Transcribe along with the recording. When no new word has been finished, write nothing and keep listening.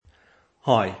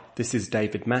Hi, this is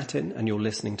David Mattin and you're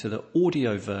listening to the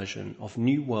audio version of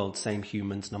New World Same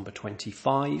Humans number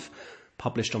 25,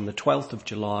 published on the 12th of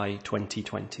July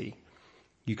 2020.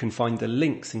 You can find the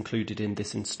links included in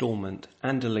this instalment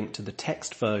and a link to the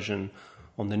text version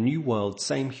on the New World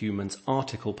Same Humans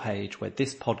article page where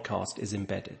this podcast is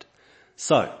embedded.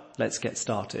 So, let's get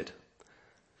started.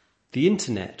 The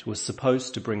internet was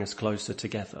supposed to bring us closer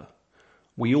together.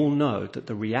 We all know that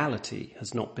the reality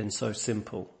has not been so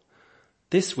simple.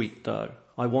 This week, though,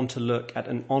 I want to look at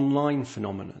an online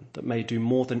phenomenon that may do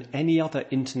more than any other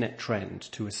internet trend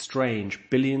to estrange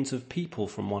billions of people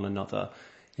from one another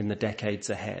in the decades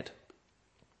ahead.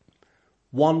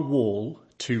 One wall,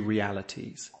 two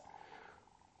realities.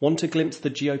 Want to glimpse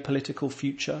the geopolitical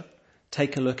future?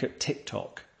 Take a look at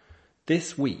TikTok.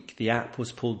 This week, the app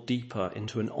was pulled deeper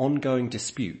into an ongoing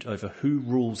dispute over who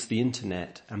rules the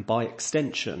internet and, by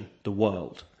extension, the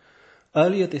world.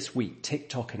 Earlier this week,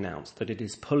 TikTok announced that it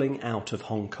is pulling out of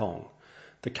Hong Kong.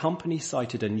 The company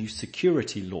cited a new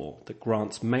security law that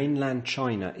grants mainland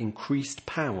China increased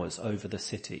powers over the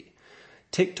city.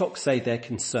 TikTok say they're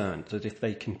concerned that if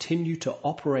they continue to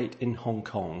operate in Hong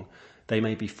Kong, they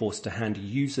may be forced to hand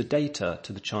user data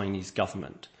to the Chinese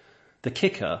government. The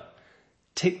kicker,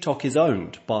 TikTok is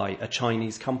owned by a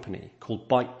Chinese company called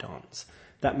ByteDance.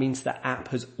 That means the app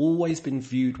has always been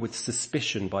viewed with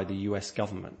suspicion by the US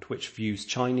government, which views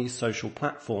Chinese social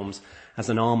platforms as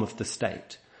an arm of the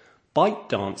state.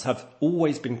 ByteDance have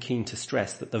always been keen to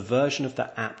stress that the version of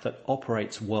the app that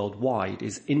operates worldwide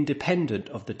is independent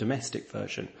of the domestic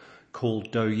version,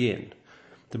 called Douyin.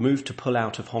 The move to pull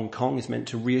out of Hong Kong is meant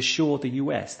to reassure the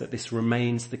US that this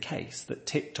remains the case, that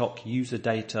TikTok user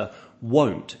data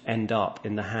won't end up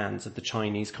in the hands of the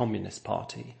Chinese Communist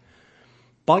Party.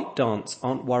 ByteDance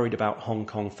aren't worried about Hong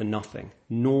Kong for nothing,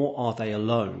 nor are they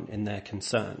alone in their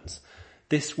concerns.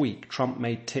 This week, Trump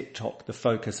made TikTok the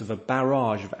focus of a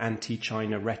barrage of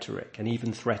anti-China rhetoric and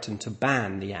even threatened to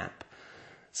ban the app.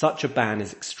 Such a ban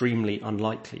is extremely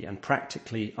unlikely and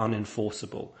practically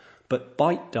unenforceable, but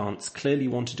ByteDance clearly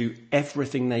want to do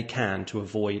everything they can to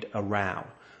avoid a row.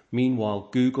 Meanwhile,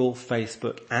 Google,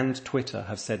 Facebook and Twitter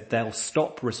have said they'll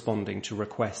stop responding to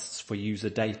requests for user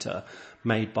data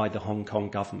made by the Hong Kong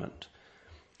government.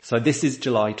 So this is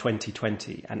July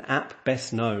 2020. An app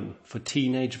best known for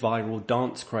teenage viral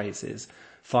dance crazes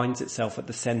finds itself at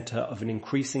the centre of an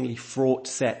increasingly fraught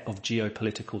set of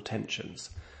geopolitical tensions.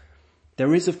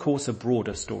 There is, of course, a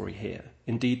broader story here.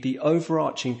 Indeed, the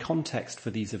overarching context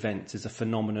for these events is a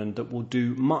phenomenon that will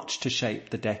do much to shape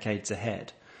the decades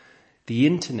ahead. The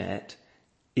internet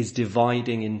is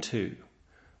dividing in two.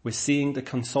 We're seeing the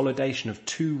consolidation of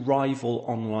two rival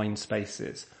online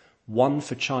spaces, one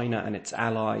for China and its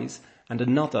allies and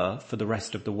another for the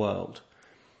rest of the world.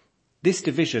 This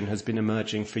division has been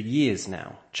emerging for years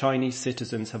now. Chinese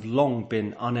citizens have long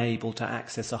been unable to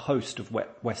access a host of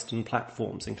Western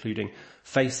platforms, including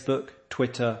Facebook,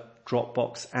 Twitter,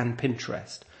 Dropbox and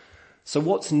Pinterest. So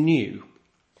what's new?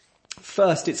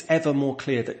 First, it's ever more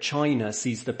clear that China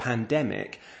sees the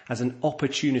pandemic as an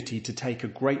opportunity to take a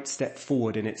great step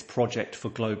forward in its project for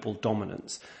global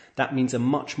dominance. That means a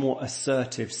much more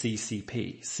assertive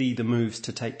CCP, see the moves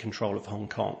to take control of Hong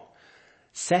Kong.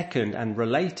 Second, and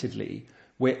relatedly,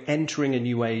 we're entering a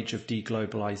new age of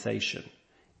deglobalization.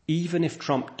 Even if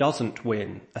Trump doesn't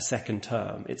win a second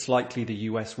term, it's likely the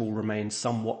US will remain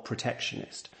somewhat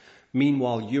protectionist.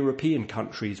 Meanwhile, European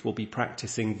countries will be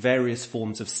practicing various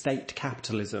forms of state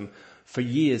capitalism for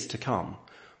years to come.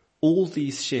 All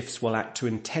these shifts will act to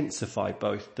intensify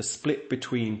both the split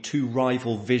between two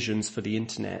rival visions for the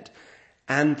internet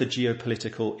and the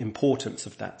geopolitical importance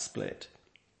of that split.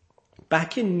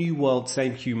 Back in New World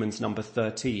Same Humans number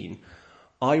 13,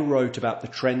 I wrote about the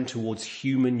trend towards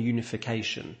human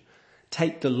unification.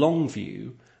 Take the long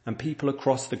view, and people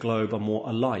across the globe are more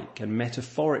alike and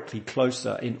metaphorically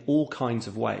closer in all kinds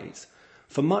of ways.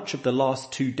 For much of the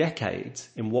last 2 decades,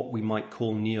 in what we might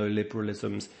call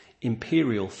neoliberalism's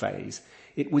imperial phase,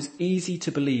 it was easy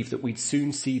to believe that we'd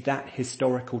soon see that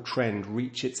historical trend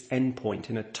reach its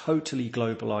endpoint in a totally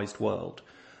globalized world.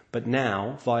 But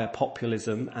now, via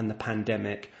populism and the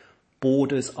pandemic,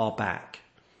 borders are back.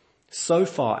 So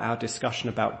far, our discussion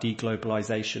about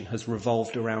deglobalization has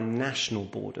revolved around national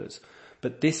borders,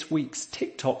 but this week's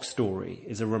TikTok story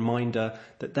is a reminder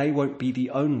that they won't be the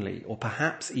only or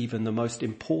perhaps even the most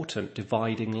important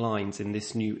dividing lines in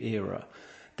this new era.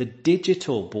 The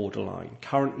digital borderline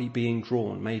currently being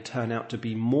drawn may turn out to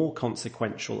be more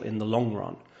consequential in the long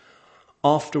run.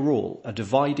 After all, a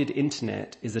divided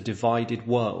internet is a divided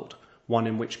world, one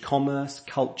in which commerce,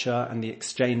 culture and the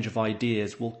exchange of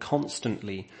ideas will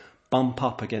constantly bump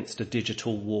up against a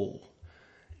digital wall.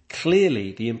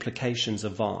 Clearly, the implications are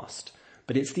vast,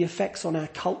 but it's the effects on our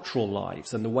cultural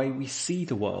lives and the way we see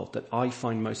the world that I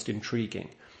find most intriguing.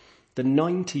 The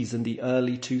 90s and the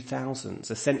early 2000s,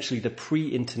 essentially the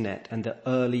pre-internet and the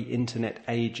early internet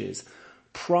ages,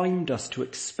 primed us to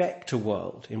expect a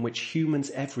world in which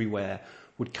humans everywhere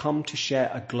would come to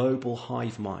share a global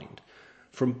hive mind.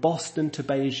 From Boston to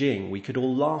Beijing, we could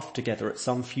all laugh together at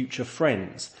some future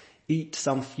Friends, eat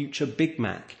some future Big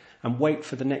Mac, and wait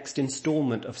for the next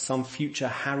installment of some future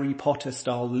Harry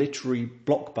Potter-style literary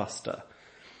blockbuster.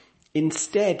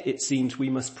 Instead, it seems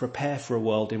we must prepare for a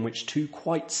world in which two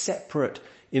quite separate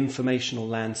informational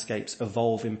landscapes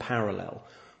evolve in parallel,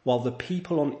 while the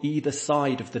people on either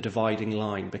side of the dividing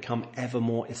line become ever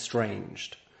more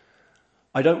estranged.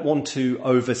 I don't want to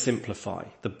oversimplify.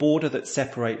 The border that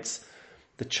separates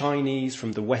the Chinese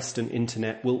from the Western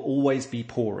internet will always be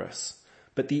porous.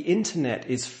 But the internet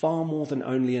is far more than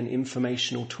only an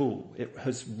informational tool. It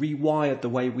has rewired the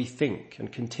way we think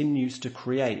and continues to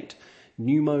create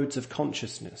new modes of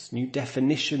consciousness, new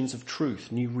definitions of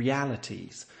truth, new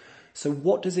realities. So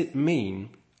what does it mean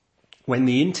when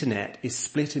the internet is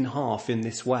split in half in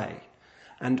this way?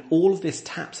 And all of this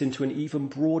taps into an even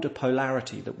broader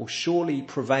polarity that will surely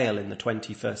prevail in the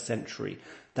 21st century.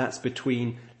 That's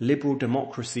between liberal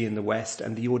democracy in the West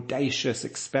and the audacious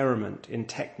experiment in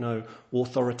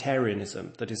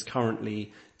techno-authoritarianism that is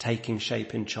currently taking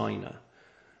shape in China.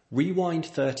 Rewind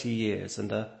 30 years and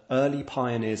the early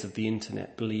pioneers of the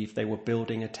internet believed they were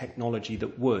building a technology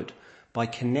that would, by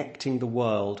connecting the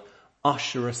world,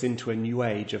 usher us into a new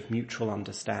age of mutual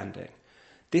understanding.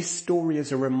 This story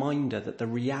is a reminder that the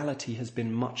reality has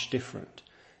been much different.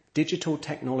 Digital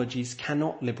technologies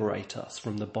cannot liberate us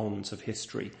from the bonds of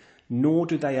history, nor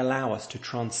do they allow us to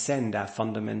transcend our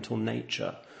fundamental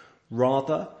nature.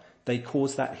 Rather, they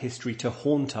cause that history to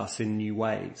haunt us in new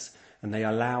ways, and they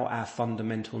allow our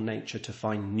fundamental nature to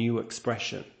find new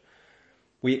expression.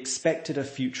 We expected a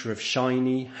future of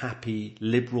shiny, happy,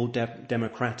 liberal,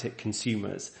 democratic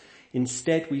consumers.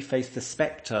 Instead, we face the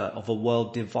spectre of a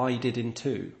world divided in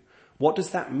two. What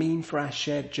does that mean for our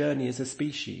shared journey as a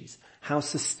species? How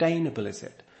sustainable is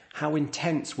it? How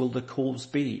intense will the calls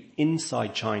be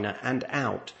inside China and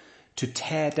out to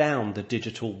tear down the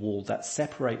digital wall that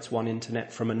separates one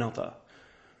internet from another?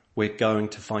 We're going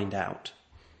to find out.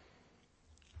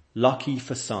 Lucky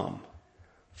for some.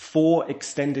 4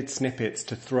 extended snippets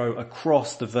to throw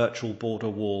across the virtual border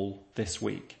wall this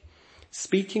week.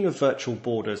 Speaking of virtual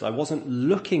borders, I wasn't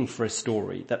looking for a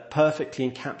story that perfectly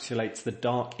encapsulates the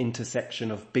dark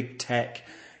intersection of big tech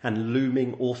and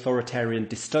looming authoritarian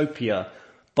dystopia,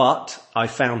 but I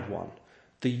found one.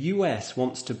 The US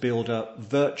wants to build a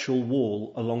virtual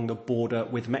wall along the border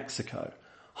with Mexico.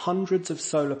 Hundreds of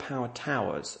solar-powered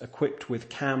towers equipped with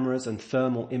cameras and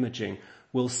thermal imaging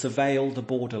will surveil the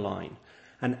borderline.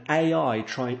 An AI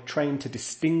trained to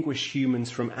distinguish humans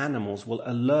from animals will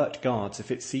alert guards if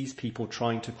it sees people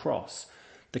trying to cross.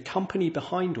 The company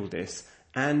behind all this,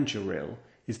 Anduril,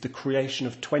 is the creation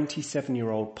of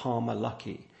 27-year-old Palmer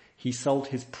Luckey. He sold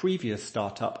his previous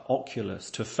startup,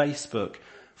 Oculus, to Facebook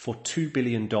for $2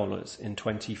 billion in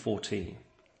 2014.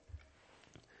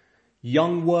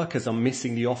 Young workers are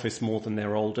missing the office more than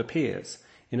their older peers.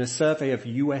 In a survey of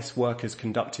US workers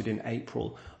conducted in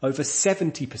April, over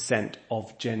 70%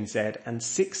 of Gen Z and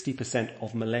 60%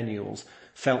 of millennials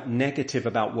felt negative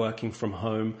about working from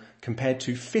home compared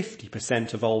to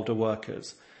 50% of older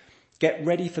workers. Get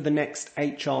ready for the next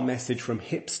HR message from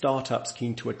hip startups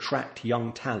keen to attract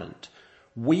young talent.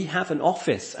 We have an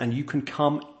office and you can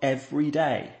come every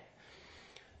day.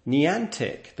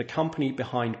 Niantic, the company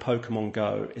behind Pokemon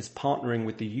Go, is partnering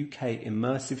with the UK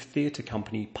immersive theatre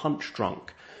company Punchdrunk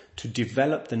to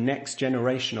develop the next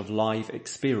generation of live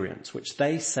experience, which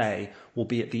they say will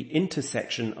be at the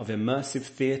intersection of immersive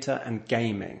theatre and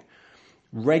gaming.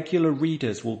 Regular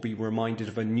readers will be reminded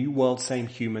of a New World Same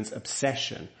Humans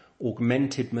obsession,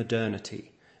 augmented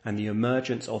modernity, and the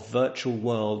emergence of virtual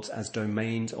worlds as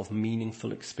domains of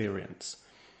meaningful experience.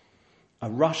 A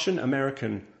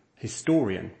Russian-American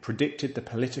historian predicted the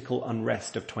political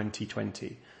unrest of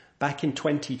 2020. Back in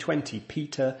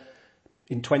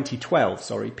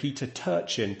 2012, Peter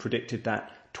Turchin predicted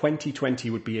that 2020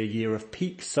 would be a year of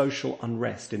peak social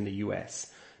unrest in the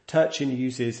US. Turchin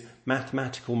uses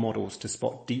mathematical models to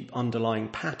spot deep underlying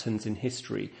patterns in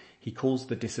history. He calls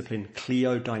the discipline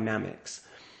cliodynamics.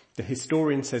 The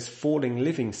historian says falling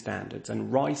living standards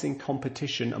and rising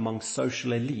competition among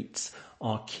social elites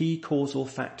are key causal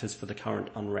factors for the current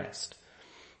unrest.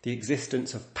 The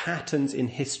existence of patterns in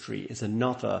history is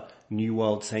another New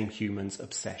World Same Humans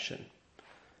obsession.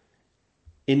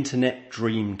 Internet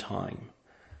dream time.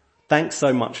 Thanks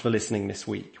so much for listening this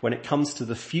week. When it comes to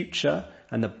the future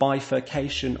and the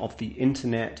bifurcation of the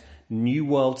internet, New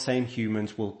World Same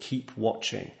Humans will keep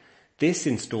watching. This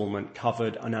installment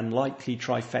covered an unlikely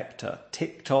trifecta: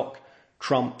 TikTok,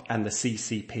 Trump and the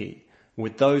CCP.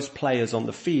 With those players on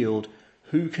the field,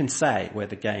 who can say where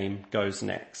the game goes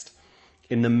next?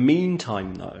 In the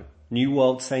meantime though, New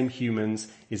World Same Humans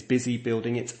is busy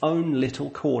building its own little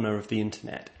corner of the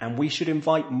internet, and we should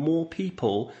invite more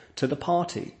people to the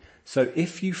party. So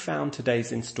if you found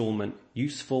today's installment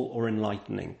useful or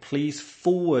enlightening, please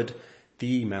forward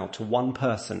the email to one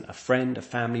person, a friend, a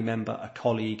family member, a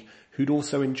colleague who'd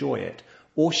also enjoy it.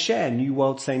 Or share New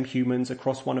World Same Humans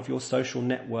across one of your social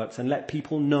networks and let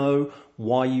people know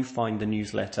why you find the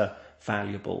newsletter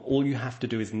valuable. All you have to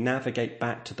do is navigate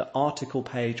back to the article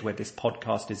page where this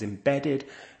podcast is embedded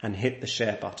and hit the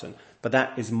share button. But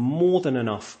that is more than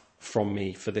enough from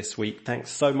me for this week.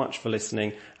 Thanks so much for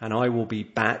listening, and I will be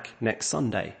back next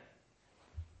Sunday.